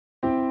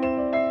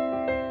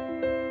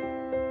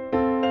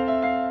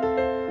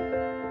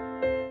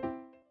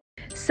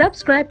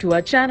Subscribe to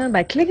our channel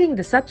by clicking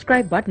the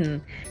subscribe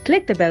button.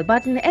 Click the bell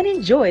button and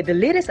enjoy the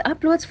latest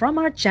uploads from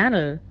our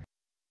channel.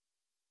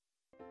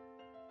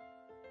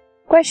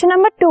 Question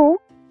number 2.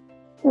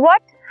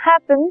 What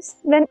happens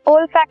when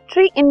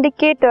olfactory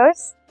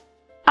indicators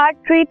are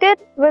treated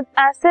with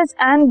acids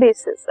and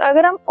bases?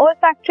 अगर हम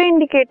olfactory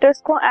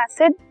indicators को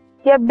acid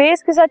या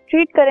base के साथ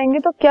treat करेंगे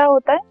तो क्या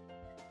होता है?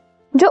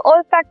 जो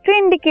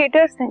olfactory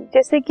indicators हैं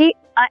जैसे कि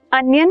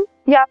अनियन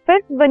या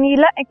फिर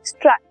वनीला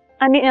एक्सट्रैक्ट,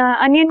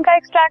 अनियन का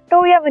एक्सट्रैक्ट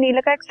हो या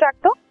वनीला का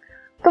एक्सट्रैक्ट हो,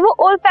 तो वो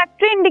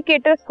olfactory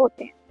indicators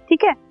होते हैं,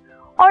 ठीक है।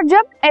 और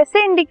जब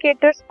ऐसे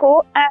इंडिकेटर्स को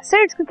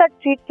एसिड्स के साथ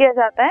ट्रीट किया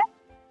जाता है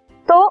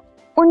तो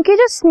उनकी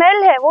जो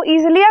स्मेल है वो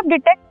इजीली आप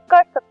डिटेक्ट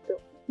कर सकते हो।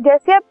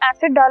 जैसे आप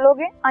एसिड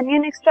डालोगे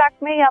अनियन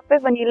एक्सट्रैक्ट में या फिर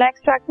वनीला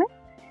एक्सट्रैक्ट में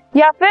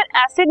या फिर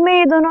एसिड में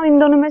इन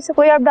दोनों में से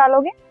कोई आप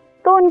डालोगे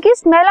तो उनकी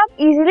स्मेल आप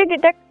इजीली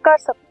डिटेक्ट कर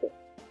सकते हो।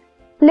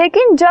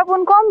 लेकिन जब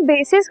उनको हम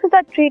बेसिस के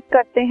साथ ट्रीट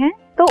करते हैं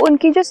तो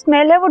उनकी जो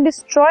स्मेल है वो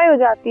डिस्ट्रॉय हो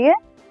जाती है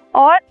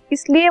और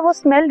इसलिए वो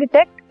स्मेल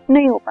डिटेक्ट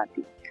नहीं हो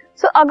पाती।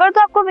 सो अगर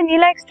तो आपको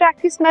वनीला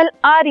एक्सट्रैक्ट की स्मेल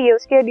आ रही है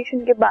उसके एडिशन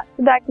के बाद,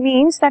 that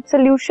means that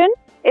solution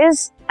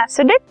is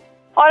acidic,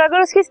 और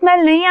अगर उसकी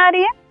स्मेल नहीं आ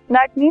रही है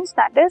that means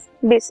that is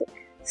basic.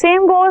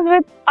 Same goes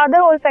with other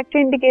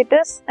olfactory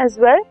indicators as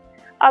well.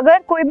 अगर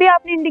कोई भी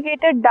आपने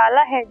इंडिकेटर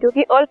डाला है जो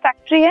कि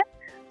olfactory है,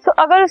 तो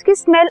अगर उसकी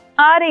स्मेल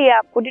आ रही है,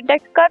 आपको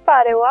डिटेक्ट कर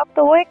पा रहे हो आप,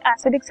 तो वो एक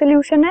एसिडिक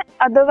सोल्यूशन है,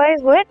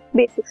 अदरवाइज वो एक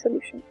बेसिक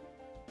सोल्यूशन है।